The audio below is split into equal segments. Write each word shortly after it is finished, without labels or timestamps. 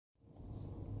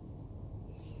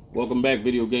Welcome back,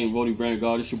 Video Game Voting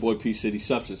Vanguard. It's your boy P City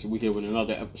Substance, and we're here with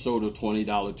another episode of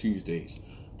 $20 Tuesdays.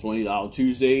 $20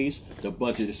 Tuesdays. The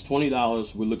budget is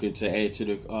 $20. We're looking to add to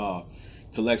the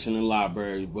collection and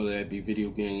library, whether that be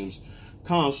video games,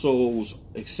 consoles,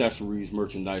 accessories,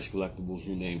 merchandise, collectibles,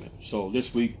 you name it. So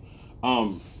this week,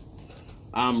 I'm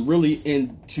really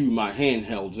into my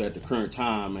handhelds at the current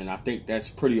time, and I think that's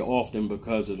pretty often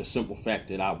because of the simple fact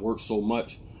that I work so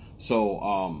much. So,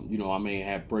 I may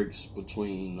have breaks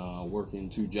between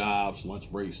working two jobs,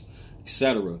 lunch breaks,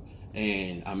 etc.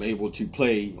 And I'm able to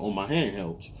play on my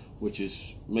handhelds, which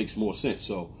makes more sense.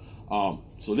 So,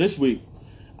 this week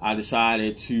I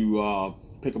decided to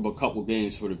pick up a couple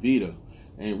games for the Vita.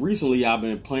 And recently I've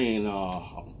been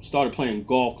started playing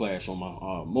Golf Clash on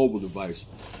my mobile device.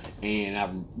 And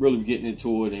I've really been getting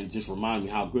into it, and it just reminded me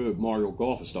how good Mario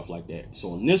Golf and stuff like that.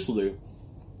 So initially,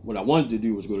 what I wanted to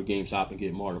do was go to GameStop and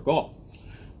get Mario Golf.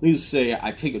 Needless to say,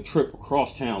 I take a trip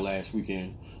across town last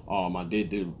weekend. I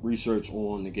did the research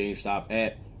on the GameStop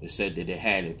app. It said that they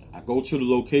had it. I go to the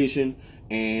location,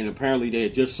 and apparently they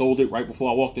had just sold it right before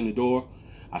I walked in the door.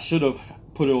 I should have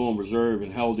put it on reserve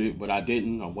and held it, but I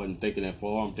didn't. I wasn't thinking that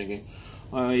far. I'm thinking,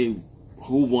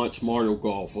 who wants Mario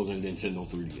Golf for the Nintendo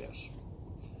 3DS?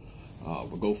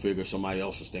 But go figure, somebody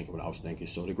else was thinking what I was thinking,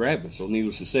 so they grabbed it. So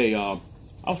needless to say,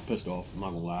 I was pissed off, I'm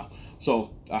not gonna lie.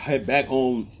 So I head back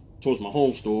home towards my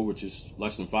home store, which is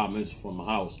less than 5 minutes from my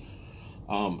house.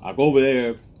 I go over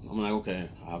there. I'm like, okay,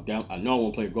 I know I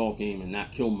want to play a golf game and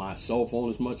not kill my cell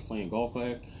phone as much playing Golf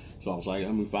Clash. So I was like,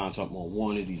 let me find something on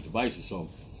one of these devices. So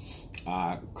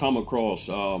I come across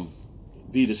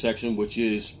Vita section, which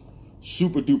is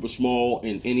super duper small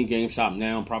in any GameStop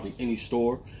now, probably any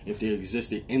store if they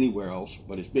existed anywhere else.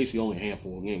 But it's basically only a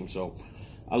handful of games. So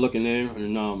I look in there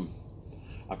and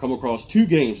I come across two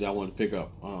games that I wanted to pick up,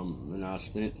 and I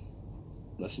spent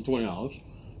less than $20,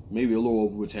 maybe a little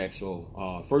over with tax.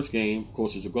 So, first game, of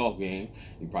course, is a golf game.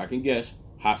 You probably can guess,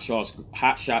 Hot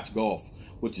Shots Golf,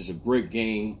 which is a great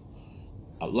game.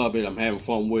 I love it. I'm having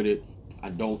fun with it. I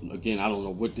don't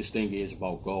know what this thing is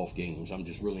about golf games. I'm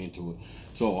just really into it.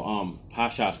 So,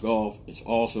 Hot Shots Golf, it's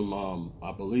awesome.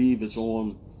 I believe it's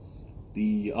on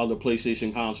the other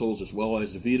PlayStation consoles as well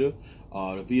as the Vita.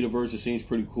 The Vita version seems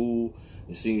pretty cool.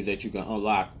 It seems that you can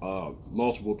unlock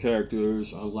multiple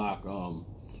characters, unlock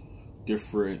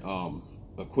different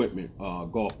equipment,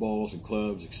 golf balls and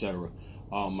clubs, etc.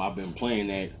 I've been playing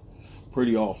that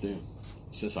pretty often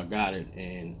since I got it,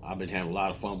 and I've been having a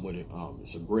lot of fun with it.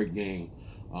 It's a great game.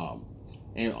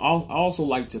 And I also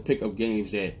like to pick up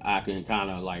games that I can kind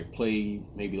of like play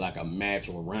maybe like a match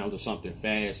or a round or something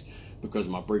fast, because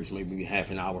my breaks may be half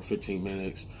an hour, 15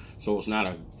 minutes. So it's not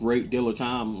a great deal of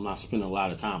time. I'm not spending a lot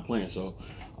of time playing. So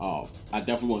I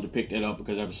definitely wanted to pick that up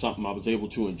because that was something I was able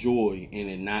to enjoy and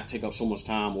then not take up so much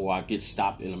time or I get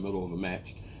stopped in the middle of a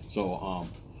match. So,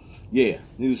 needless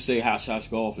to say, Hot Shots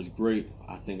Golf is great.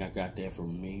 I think I got that for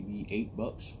maybe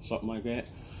 $8, something like that.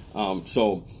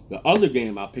 So the other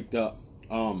game I picked up,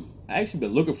 I actually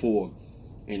been looking for,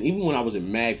 and even when I was at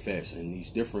MagFest and these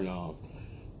different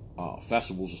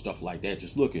festivals and stuff like that,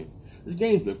 just looking, this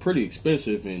game's been pretty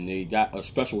expensive, and they got a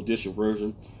special edition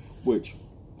version, which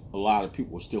a lot of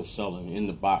people are still selling in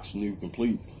the box, new,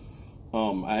 complete.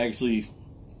 I actually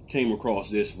came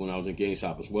across this when I was in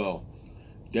GameStop as well.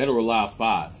 Dead or Alive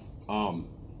 5.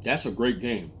 That's a great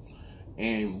game.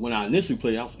 And when I initially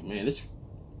played, I was like, man, this,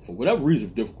 for whatever reason,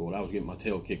 is difficult. I was getting my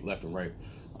tail kicked left and right.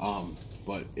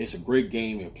 But it's a great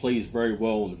game. It plays very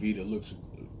well on the Vita. It looks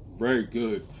very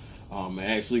good.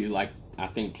 Actually, I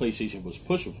think PlayStation was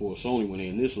pushing for Sony when they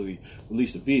initially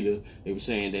released the Vita. They were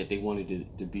saying that they wanted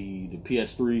it to be the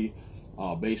PS3,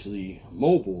 basically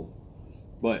mobile.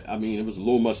 But, I mean, it was a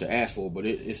little much to ask for. But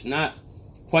it's not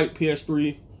quite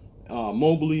PS3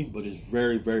 mobily, but it's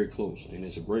very, very close. And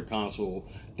it's a great console.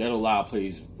 Dead or Alive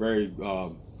plays very,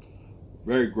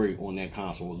 very great on that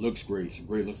console. It looks great. It's a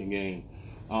great looking game.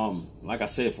 Like I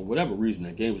said, for whatever reason,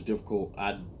 that game was difficult.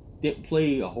 I didn't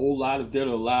play a whole lot of Dead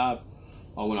or Alive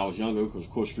when I was younger, because,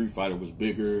 of course, Street Fighter was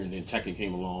bigger, and then Tekken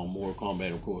came along, Mortal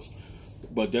Kombat, of course.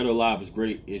 But Dead or Alive is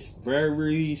great. It's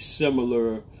very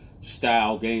similar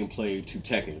style gameplay to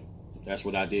Tekken. That's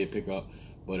what I did pick up.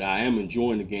 But I am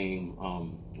enjoying the game.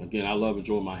 Again, I love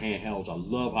enjoying my handhelds. I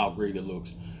love how great it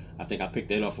looks. I think I picked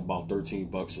that up for about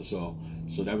 $13 or so.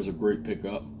 So that was a great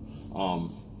pickup.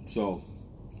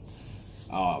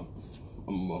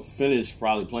 I'm going to finish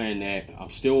probably playing that. I'm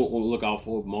still on the lookout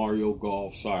for Mario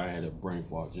Golf. Sorry, I had a brain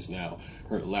fart just now.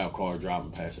 Heard a loud car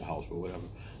driving past the house, but whatever.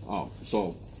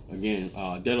 Again,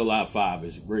 Dead or Alive 5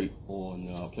 is great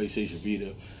on PlayStation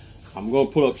Vita. I'm going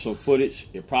to put up some footage.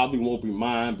 It probably won't be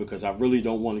mine because I really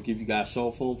don't want to give you guys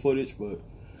cell phone footage, but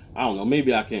I don't know.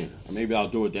 Maybe I can. Maybe I'll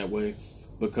do it that way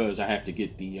because I have to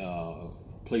get the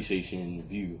PlayStation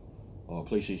View or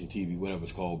PlayStation TV, whatever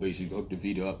it's called. Basically, hook the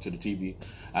Vita up to the TV.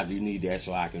 I do need that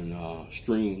so I can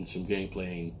stream some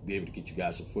gameplay and be able to get you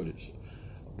guys some footage.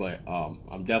 But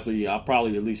I'll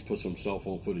probably at least put some cell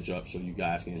phone footage up so you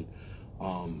guys can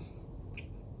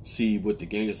see what the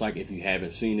game is like if you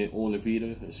haven't seen it on the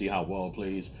Vita and see how well it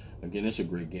plays. Again, it's a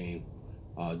great game.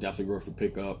 Definitely worth the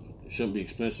pick up. It shouldn't be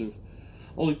expensive.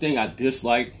 Only thing I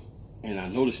dislike, and I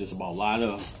noticed this about a lot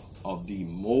of the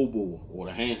mobile or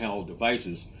the handheld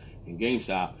devices in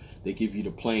GameStop, they give you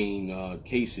the plain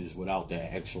cases without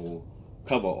that actual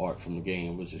cover art from the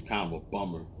game, which is kind of a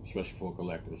bummer, especially for a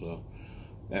collector. So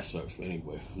that sucks. But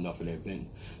anyway, enough of that venting.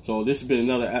 So this has been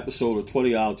another episode of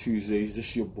 $20 Tuesdays. This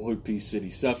is your boy P City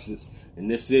Substance,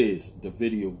 and this is the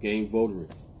Video Game Votary.